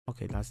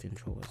Okay, last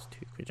intro was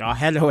too cringe. Oh,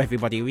 hello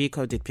everybody,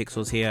 Recoded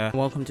Pixels here.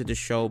 Welcome to the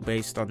show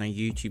based on a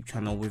YouTube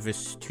channel with a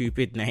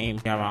stupid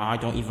name. Yeah, I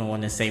don't even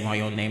want to say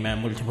my own name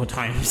multiple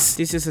times.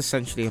 This is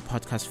essentially a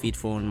podcast feed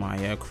for all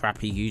my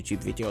crappy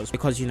YouTube videos.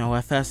 Because,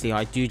 firstly,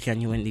 I do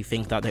genuinely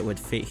think that they would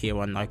fit here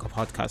on like a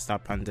podcast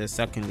app. And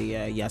secondly,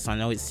 yes, I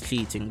know it's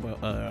cheating,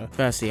 but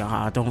firstly,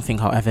 I don't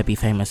think I'll ever be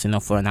famous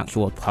enough for an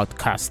actual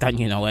podcast. And,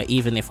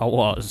 even if I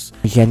was,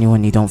 I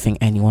genuinely don't think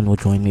anyone will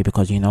join me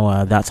because,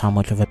 that's how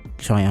much of a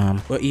bitch I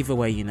am. But either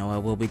way,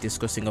 we'll be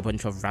discussing a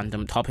bunch of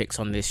random topics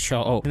on this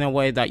show in a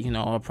way that,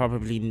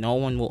 probably no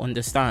one will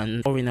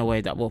understand, or in a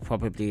way that will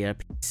probably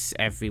piss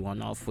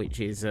everyone off, which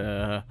is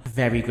a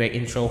very great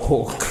intro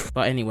hook.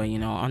 But anyway,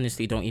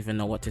 honestly don't even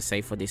know what to say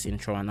for this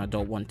intro, and I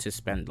don't want to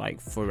spend like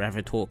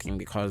forever talking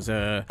because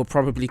we'll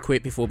probably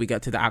quit before we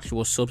get to the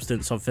actual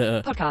substance of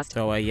the podcast.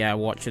 So yeah,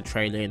 watch a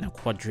trailer in a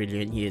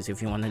quadrillion years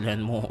if you want to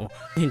learn more.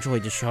 Enjoy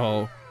the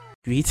show.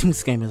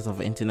 Greetings gamers of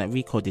the internet,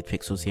 Recoded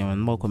Pixels here,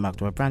 and welcome back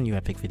to a brand new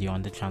epic video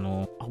on the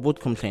channel. I would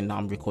complain that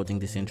I'm recording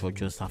this intro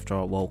just after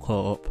I woke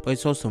up, but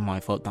it's also my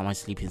fault that my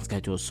sleeping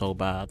schedule is so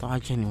bad that I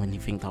genuinely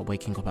think that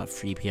waking up at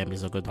 3 PM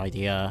is a good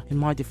idea. In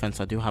my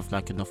defense, I do have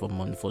like enough a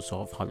month or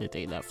so of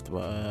holiday left,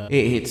 but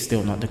it's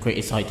still not the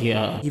greatest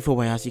idea. Either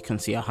way, as you can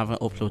see, I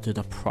haven't uploaded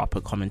a proper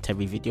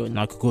commentary video in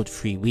like a good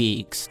 3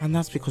 weeks, and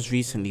that's because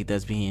recently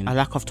there's been a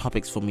lack of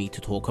topics for me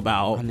to talk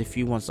about, and the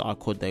few ones that I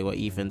could, they were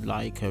even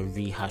like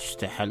rehashed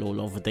to hell all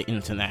over the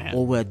internet,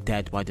 or were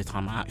dead by the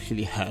time I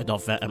actually heard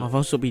of them. I've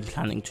also been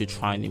planning to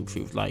try and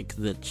improve like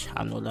the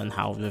channel and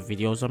how the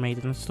videos are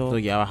made and stuff. So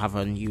yeah, I have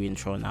a new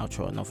intro and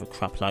outro and other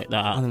crap like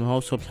that, and I'm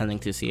also planning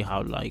to see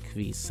how like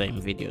these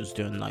same videos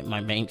do on like my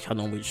main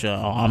channel, which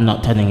I'm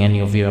not telling any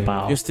of you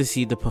about, just to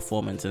see the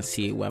performance and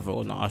see whether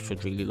or not I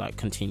should really like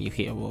continue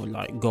here or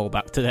like go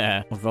back to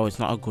there. Although it's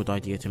not a good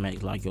idea to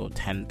make like your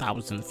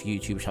 10,000th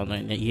YouTube channel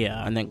in a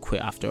year and then quit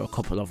after a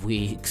couple of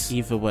weeks.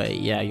 Either way,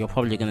 yeah, you're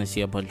probably gonna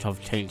see a bunch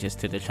of changes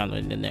to the channel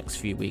in the next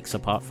few weeks,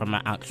 apart from my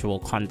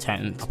actual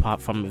content,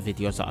 apart from the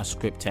videos that are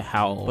scripted to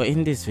hell. But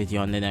in this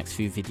video and the next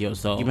few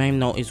videos though, you may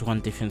notice one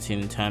difference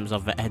in terms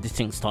of the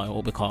editing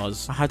style,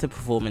 because I had a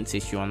performance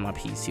issue on my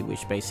PC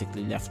which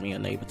basically left me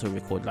unable to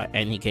record like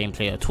any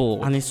gameplay at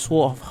all, and it's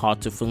sort of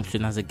hard to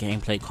function as a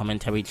gameplay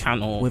commentary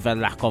channel with a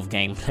lack of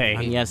gameplay.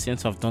 And yeah,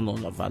 since I've done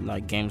all of that,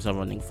 like games are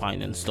running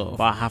fine and stuff,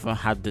 but I haven't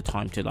had the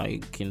time to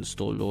like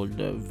install all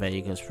the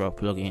Vegas Pro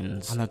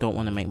plugins, and I don't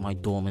want to make my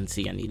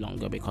dormancy any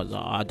longer because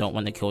I don't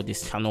want to kill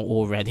this channel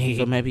already.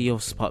 So maybe you'll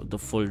spot the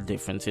full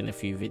difference in a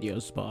few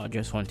videos, but I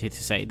just wanted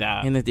to say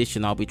that. In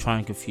addition, I'll be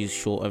trying a few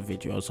shorter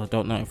videos. I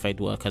don't know if they'd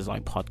work as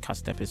like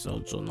podcast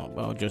episodes or not,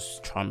 but I'll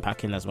just try and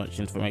pack in as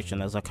much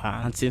information as I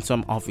can. And since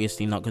I'm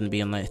obviously not going to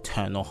be on an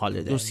eternal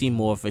holiday, you'll see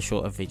more of the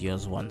shorter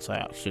videos once I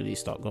actually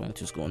start going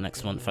to school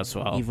next month as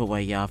well. Either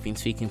way, yeah, I've been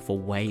speaking for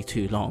way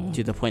too long,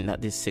 to the point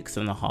that this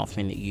 6.5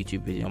 minute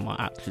YouTube video might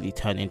actually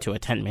turn into a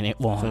 10-minute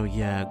one. So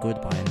yeah,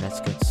 goodbye and let's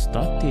get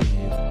started.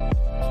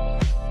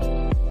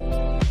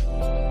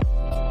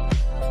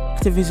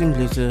 Activision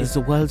Blizzard is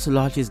the world's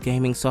largest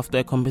gaming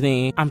software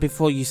company, and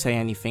before you say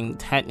anything,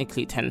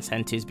 technically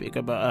Tencent is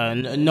bigger, but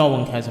no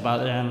one cares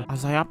about them.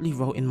 As I aptly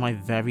wrote in my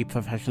very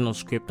professional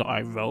script that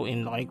I wrote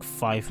in like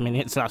 5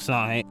 minutes last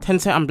night,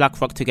 Tencent and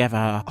BlackRock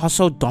together are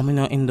so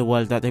dominant in the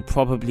world that they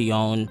probably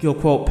own your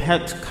quote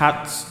pet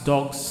cats,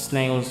 dogs,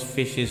 snails,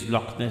 fishes,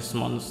 Loch Ness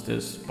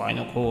monsters,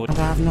 spinal cord. And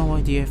I have no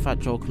idea if that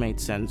joke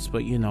made sense,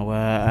 but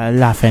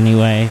laugh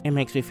anyway. It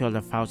makes me feel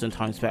 1,000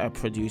 times better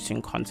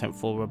producing content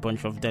for a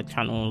bunch of dead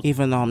channels.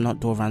 Even though I'm not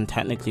Dora and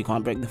technically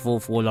can't break the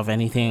fourth wall of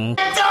anything.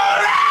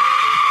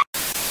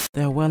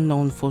 They're well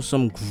known for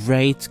some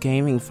great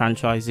gaming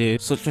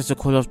franchises, such as the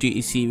Call of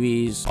Duty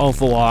series,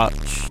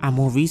 Overwatch, and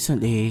more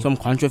recently, some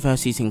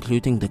controversies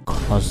including the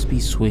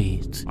Cosby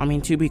Suite. I mean,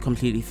 to be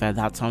completely fair,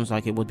 that sounds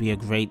like it would be a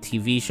great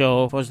TV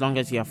show, for as long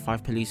as you have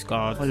 5 police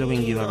guards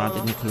following you around the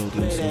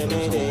Nickelodeon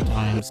studios at all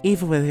times.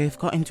 Either way, they've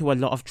got into a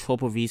lot of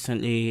trouble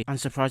recently, and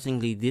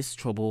surprisingly, this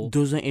trouble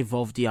doesn't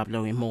involve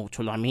Diablo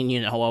Immortal. I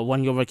mean,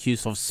 when you're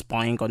accused of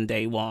spying on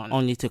day one,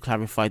 only to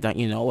clarify that,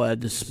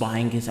 the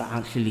spying is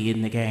actually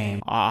in the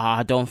game.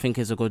 I don't think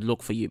it's a good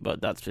look for you, but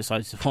that's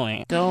besides the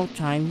point. Don't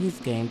Chinese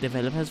game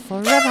developers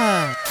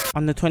forever!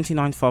 On the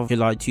 29th of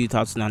July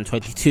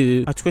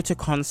 2022, a Twitter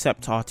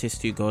concept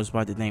artist who goes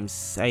by the name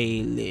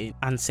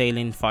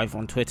Sailing5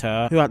 on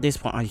Twitter, who at this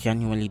point I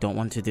genuinely don't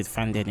want to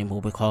defend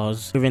anymore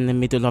because we're in the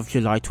middle of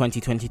July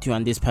 2022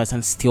 and this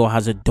person still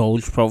has a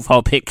Doge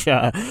profile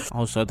picture.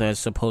 Also, they're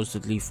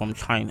supposedly from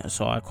China,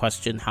 so I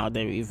question how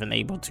they're even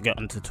able to get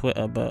onto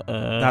Twitter, but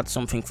that's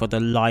something for the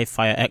live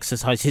fire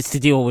exercises to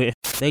deal with.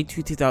 They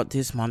tweeted out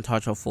this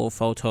montage of 4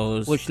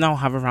 photos, which now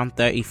have around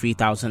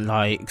 33,000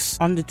 likes.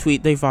 On the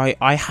tweet, they write,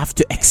 "I have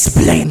to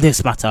explain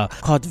this matter.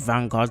 COD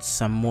Vanguard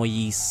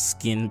Samoyed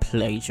skin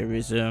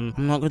plagiarism."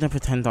 I'm not gonna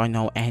pretend I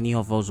know any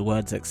of those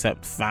words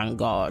except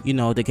Vanguard.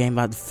 The game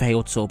that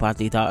failed so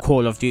badly that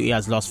Call of Duty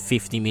has lost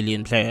 50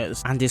 million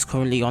players and is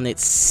currently on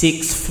its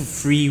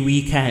 6th free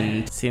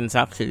weekend since,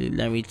 actually,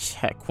 let me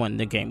check when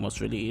the game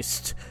was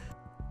released.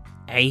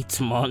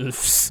 8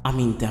 months. I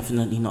mean,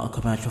 definitely not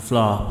a commercial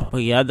flop.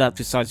 But yeah, that's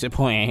besides the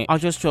point. I'll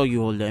just show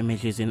you all the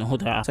images in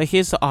order. So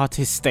here's the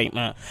artist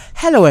statement.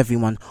 Hello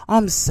everyone,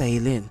 I'm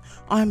Sailing.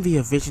 I'm the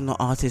original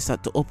artist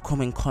that the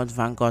upcoming COD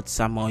Vanguard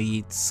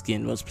Samoyed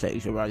skin was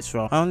plagiarized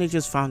from. I only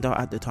just found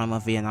out at the time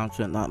of the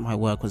announcement that my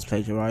work was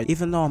plagiarized.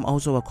 Even though I'm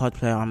also a COD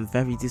player, I'm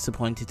very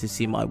disappointed to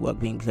see my work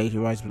being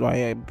plagiarized by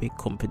a big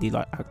company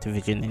like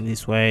Activision in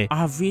this way. I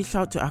have reached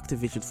out to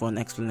Activision for an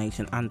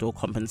explanation and or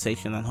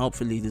compensation, and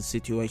hopefully the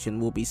situation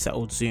will be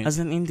settled soon. As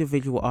an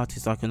individual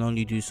artist, I can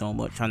only do so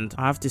much, and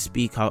I have to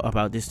speak out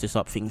about this to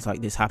stop things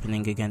like this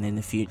happening again in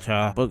the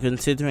future. But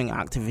considering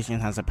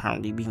Activision has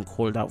apparently been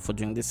called out for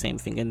doing the same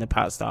thing in the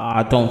past,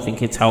 I don't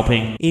think it's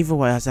helping. Either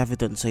way, as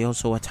evidence, I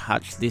also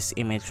attached this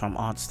image from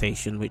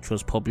ArtStation, which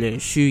was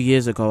published 2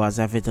 years ago as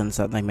evidence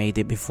that they made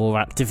it before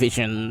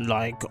Activision,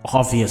 like,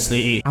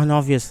 obviously. And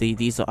obviously,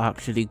 these are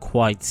actually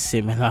quite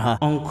similar,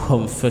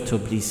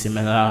 uncomfortably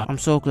similar. I'm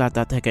so glad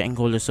that they're getting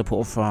all the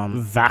support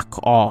from Vac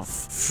Off,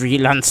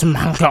 freelance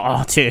manga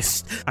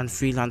artists, and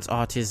freelance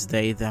artists,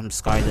 they, them,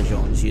 Skylar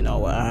Jones, you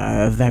know,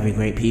 very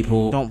great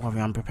people. Don't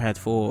worry, I'm prepared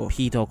for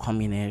pedo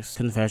communist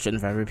conversion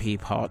therapy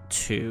part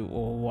 2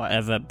 or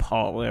whatever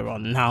part we're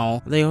on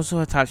now. They also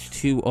attached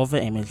 2 other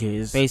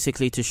images,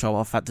 basically to show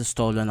off that the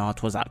stolen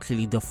art was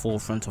actually the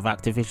forefront of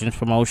Activision's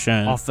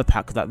promotion of the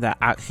pack that they're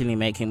actually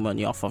making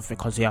money off of,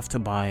 because you have to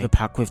buy the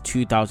pack with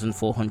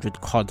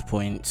 2,400 COD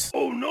points.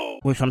 Oh no!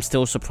 Which I'm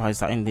still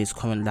surprised that in this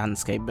current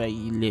landscape they're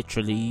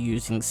literally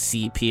using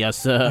CP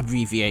as the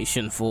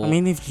abbreviation for. I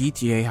mean, if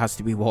GTA has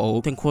to be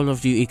woke, then Call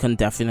of Duty can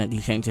definitely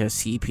change their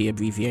CP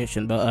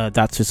abbreviation, but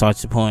that's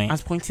besides the point.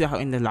 As pointed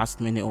out in the last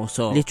minute or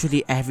so,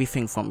 literally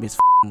everything from this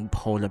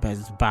polar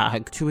bear's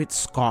bag to its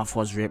scarf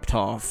was ripped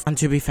off. And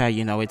to be fair,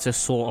 you know, it's a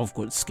sort of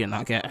good skin,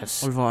 I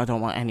guess. Although I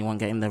don't want anyone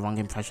getting the wrong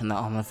impression that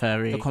I'm a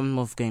furry. The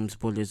Commonwealth Games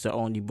bull is the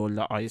only bull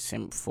that I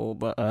simp for,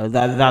 but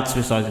that's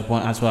besides the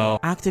point as well.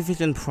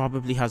 Activision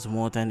probably has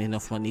more than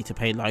enough money to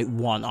pay like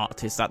one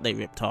artist that they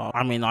ripped off.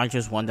 I mean, I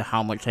just wonder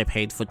how much they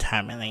paid for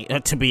Terminator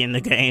to be in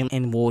the game.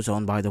 In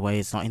Warzone, by the way,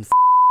 it's not in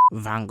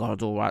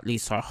Vanguard, or at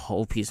least I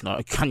hope he's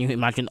not. Can you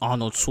imagine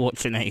Arnold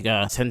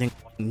Schwarzenegger sending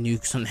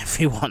nukes on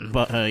everyone?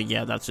 But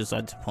yeah, that's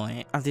besides the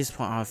point. At this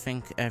point, I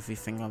think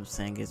everything I'm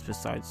saying is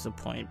besides the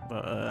point,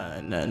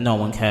 but no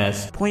one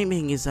cares. Point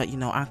being is that, you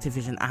know,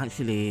 Activision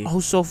actually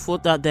also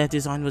thought that their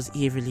design was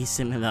eerily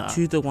similar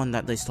to the one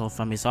that they stole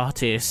from his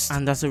artist,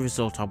 and as a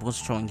result, I was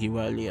showing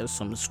you earlier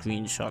some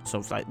screenshots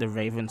of like the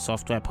Raven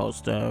software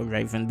poster,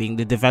 Raven being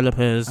the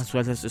developers, as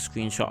well as a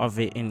screenshot of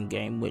it in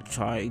game, which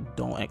I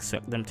don't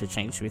expect them to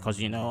change, because,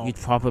 you know, you'd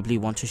probably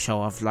want to show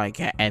off like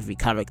every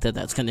character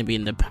that's going to be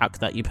in the pack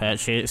that you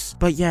purchase.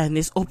 But yeah, in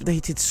this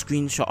updated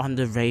screenshot on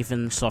the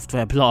Raven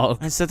software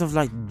blog, instead of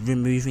like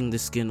removing the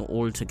skin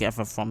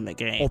altogether from the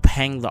game or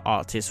paying the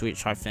artist,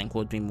 which I think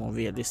would be more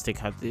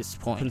realistic at this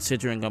point,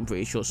 considering I'm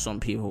pretty sure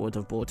some people would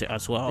have bought it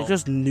as well, they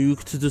just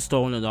nuked the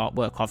stolen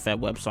artwork off their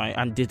website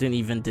and didn't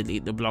even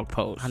delete the blog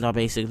post, and are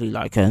basically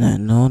like,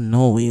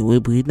 no,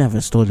 we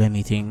never stole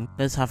anything.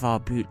 Let's have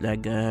our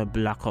bootleg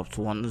Black Ops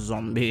 1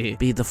 zombie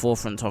be the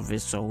forefront of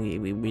this so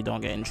we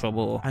don't get in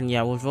trouble. And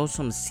yeah, although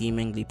some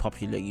seemingly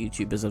popular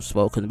YouTubers have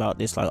spoken about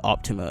this, like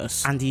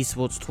Optimus and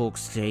Esports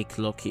Talks Jake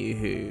Lucky,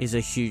 who is a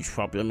huge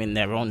problem in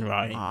their own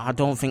right, I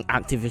don't think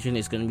Activision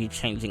is going to be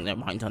changing their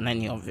mind on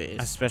any of this,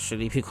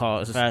 especially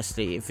because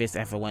firstly, if this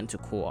ever went to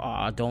court,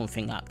 I don't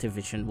think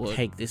Activision would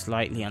take this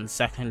lightly, and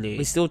secondly,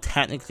 we still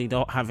technically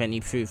don't have any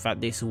proof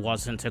that this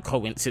wasn't a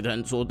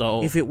coincidence,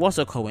 although if it was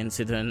a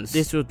coincidence,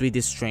 this would be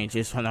the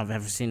strangest one I've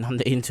ever seen on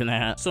the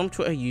internet. Some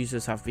Twitter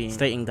users have been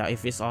stating that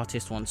if this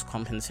artist wants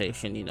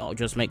compensation, you know,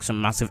 just make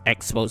some massive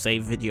expose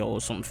video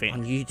or something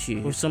on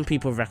YouTube, with some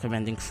people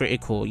recommending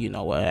Critical, you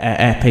know,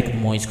 Epic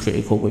Moist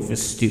Critical with a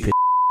stupid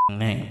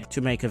name,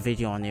 to make a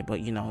video on it.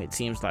 But you know, it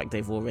seems like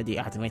they've already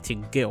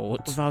admitted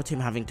guilt without him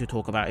having to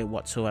talk about it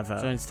whatsoever.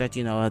 So instead,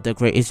 you know, the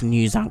greatest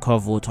news anchor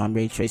of all time,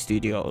 Rage Face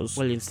Studios,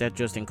 will instead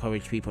just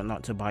encourage people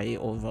not to buy it,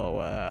 although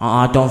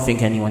I don't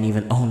think anyone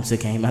even owns the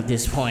game at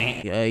this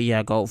point.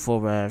 Yeah, go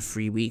for a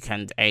free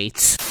weekend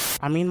 8.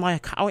 I mean, my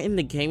account in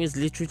the game is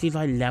literally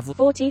like level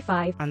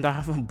 45 and I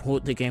haven't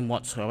bought the game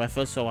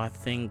whatsoever, so I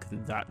think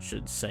that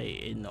should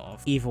say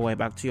enough. Either way,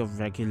 back to your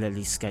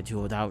regularly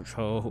scheduled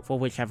outro for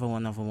whichever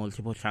one of the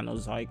multiple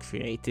channels I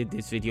created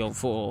this video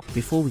for.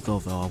 Before we go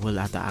though, I will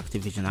add that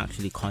Activision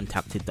actually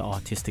contacted the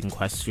artist in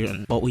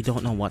question, but we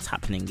don't know what's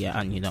happening yet,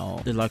 and you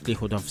know, the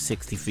likelihood of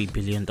 $63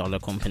 billion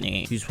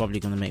company who's probably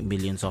going to make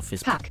millions off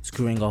his pack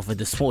screwing over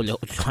the small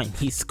little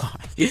Chinese guy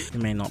who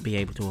may not be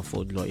able to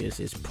afford lawyers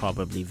is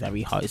probably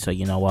very high. So so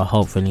you know what,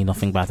 hopefully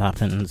nothing bad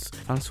happens.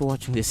 Thanks for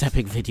watching this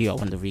epic video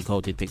on the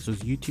Recoded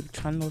Pixels YouTube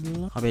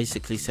channel. I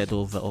basically said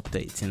all the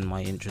updates in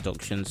my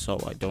introduction, so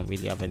I don't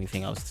really have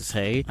anything else to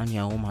say. And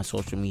yeah, all my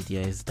social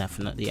media is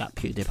definitely at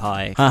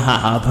PewDiePie.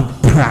 Haha,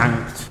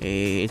 pranked.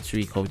 It's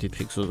Recoded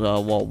Pixels.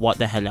 What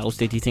the hell else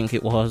did you think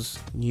it was?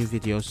 New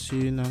video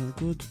soon, and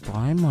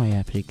goodbye my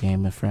epic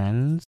gamer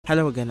friends.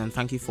 Hello again, and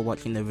thank you for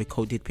watching the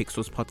Recoded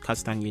Pixels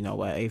podcast. And you know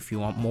what, if you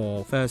want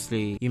more,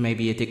 firstly, you may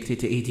be addicted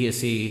to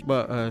idiocy,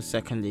 but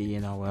secondly, you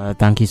know,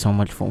 thank you so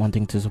much for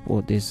wanting to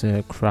support this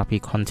crappy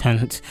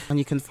content. And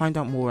you can find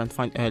out more and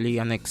find early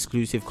and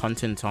exclusive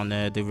content on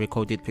the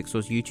Recoded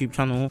Pixels YouTube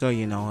channel. So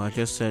you know,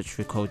 just search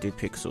Recoded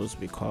Pixels,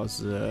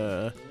 because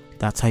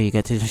that's how you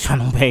get to the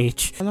channel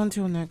page. And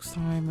until next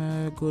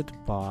time,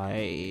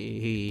 goodbye.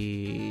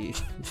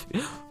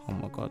 Oh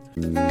my god.